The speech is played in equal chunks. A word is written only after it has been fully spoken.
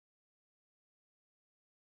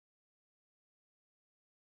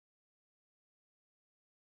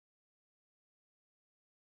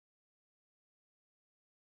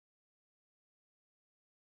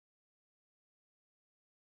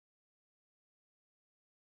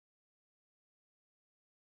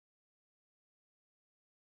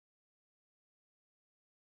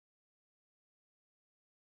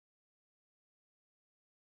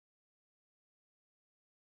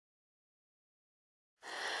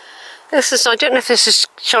This is, I don't know if this is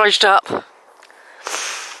charged up.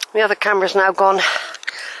 The other camera's now gone.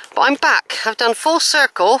 But I'm back. I've done full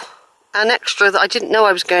circle, an extra that I didn't know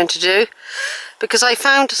I was going to do, because I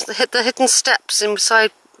found the hidden steps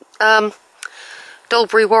inside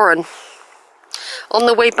Rowberrow Warren on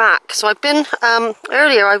the way back. So I've been,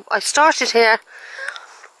 earlier I started here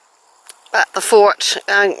at the fort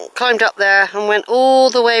and climbed up there and went all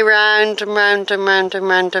the way round and round and round and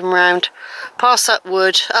round and round, past that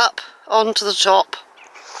wood, up onto the top,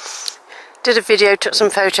 did a video, took some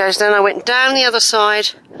photos, then I went down the other side,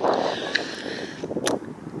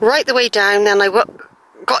 right the way down, then I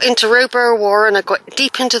got into Rowberrow Warren, I got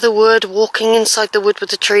deep into the wood, walking inside the wood with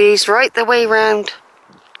the trees, right the way round,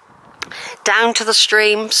 down to the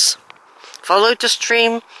streams, followed the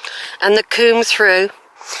stream and the combe through.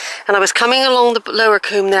 And I was coming along the lower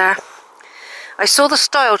combe there. I saw the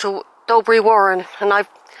stile to Rowberrow Warren, and I've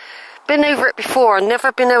been over it before and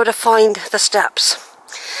never been able to find the steps.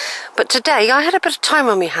 But today I had a bit of time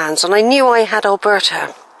on my hands, and I knew I had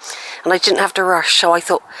Alberta, and I didn't have to rush, so I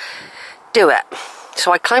thought, do it.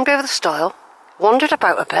 So I climbed over the stile, wandered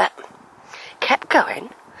about a bit, kept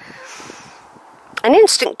going, and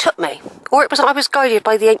instinct took me, or it was I was guided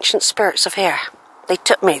by the ancient spirits of here. They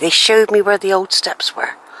took me, they showed me where the old steps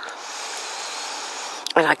were.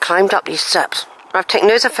 And I climbed up these steps. I've taken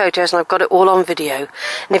loads of photos and I've got it all on video.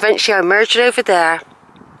 And eventually I emerged over there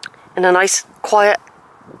in a nice, quiet,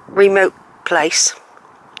 remote place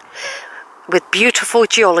with beautiful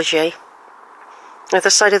geology. At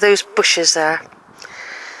the side of those bushes there.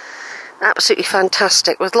 Absolutely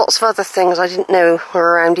fantastic, with lots of other things I didn't know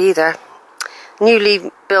were around either.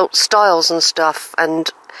 Newly built stiles and stuff, and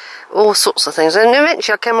all sorts of things. And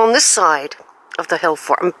eventually I came on this side of the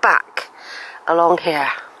Hillfort and back along here.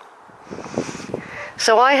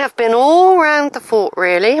 So I have been all round the fort,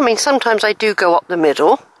 really. I mean, sometimes I do go up the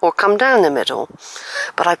middle or come down the middle,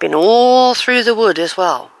 but I've been all through the wood as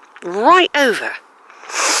well, right over.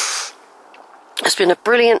 It's been a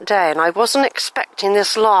brilliant day, and I wasn't expecting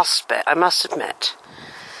this last bit, I must admit.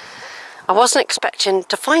 I wasn't expecting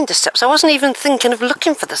to find the steps. I wasn't even thinking of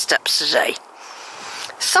looking for the steps today.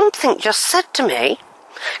 Something just said to me,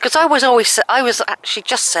 because I was actually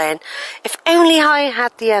just saying, if only I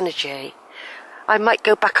had the energy, I might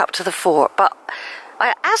go back up to the fort. But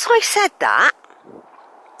as I said that,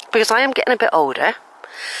 because I am getting a bit older,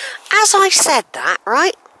 as I said that,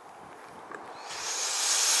 right,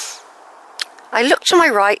 I looked to my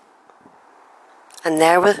right, and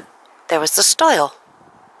there was the stile.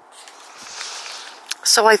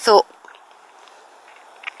 So I thought,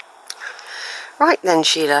 right then,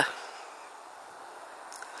 Sheila,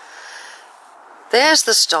 there's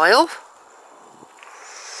the stile.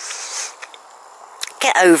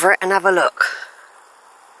 Get over it and have a look.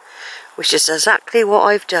 Which is exactly what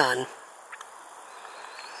I've done.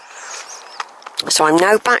 So I'm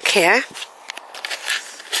now back here.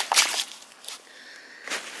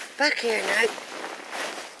 Back here now.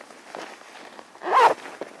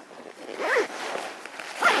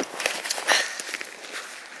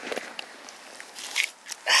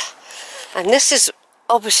 And this is,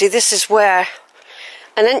 obviously this is where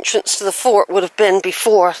an entrance to the fort would have been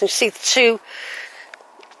before. You see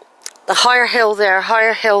the higher hill there,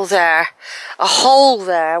 a hole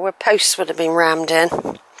there where posts would have been rammed in.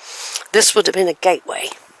 This would have been a gateway.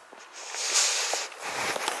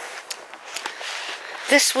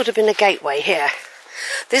 This would have been a gateway here.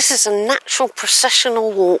 This is a natural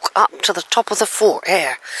processional walk up to the top of the fort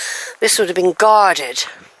here. This would have been guarded.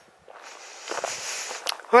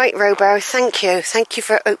 Right, Rowberrow, thank you. Thank you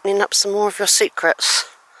for opening up some more of your secrets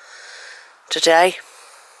today.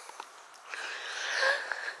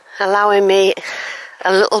 Allowing me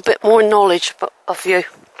a little bit more knowledge of you.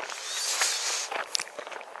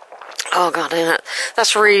 Oh God,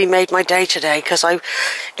 that's really made my day today, because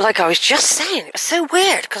like I was just saying, it was so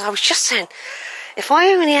weird, because I was just saying, if I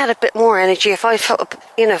only had a bit more energy, if I felt,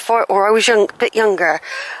 you know, or I was a bit younger,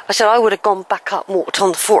 I said I would have gone back up and walked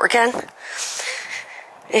on the fort again.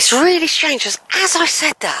 It's really strange, as I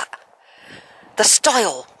said that, the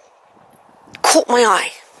stile caught my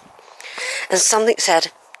eye, and something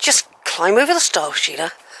said, just climb over the stile,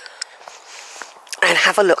 Sheila, and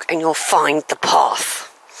have a look, and you'll find the path.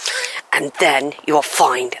 And then you'll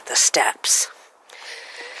find the steps.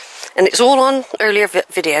 And it's all on earlier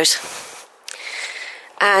videos.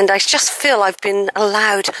 And I just feel I've been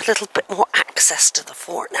allowed a little bit more access to the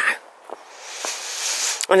fort now.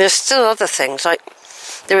 And there's still other things, like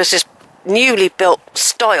there was this newly built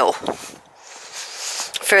stile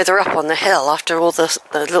further up on the hill after all the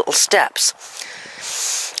little steps,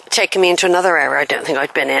 taking me into another area I don't think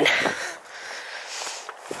I'd been in.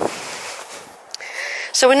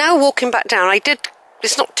 So we're now walking back down.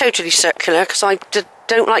 It's not totally circular because I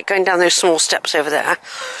don't like going down those small steps over there.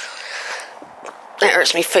 It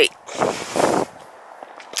hurts my feet.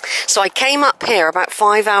 So I came up here about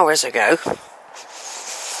 5 hours ago.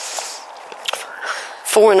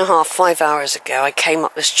 4.5, 5 hours ago, I came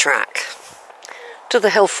up this track to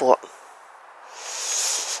the Hillfort.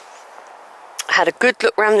 I had a good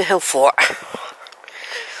look round the Hillfort.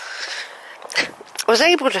 I was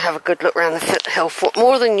able to have a good look around the Hillfort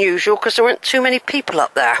more than usual because there weren't too many people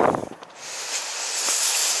up there.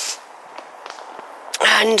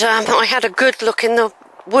 And I had a good look in the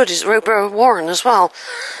woods, Rowberrow Warren as well.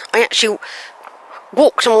 I actually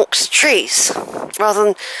walked amongst the trees rather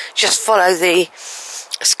than just follow the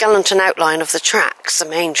skeleton outline of the tracks, the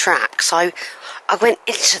main tracks. I went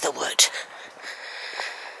into the wood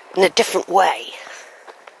in a different way.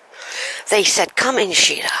 They said, "Come in,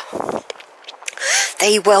 Sheila."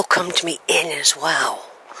 They welcomed me in as well.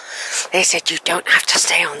 They said, "You don't have to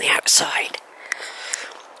stay on the outside.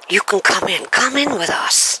 You can come in with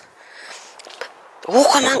us.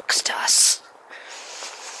 Walk amongst us."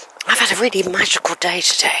 I've had a really magical day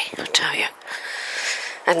today, I tell you.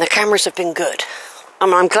 And the cameras have been good.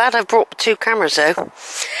 I'm glad I brought 2 cameras though.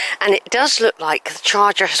 And it does look like the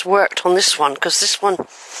charger has worked on this one, because this one,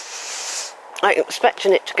 I'm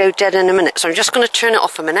expecting it to go dead in a minute. So I'm just going to turn it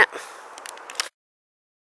off a minute.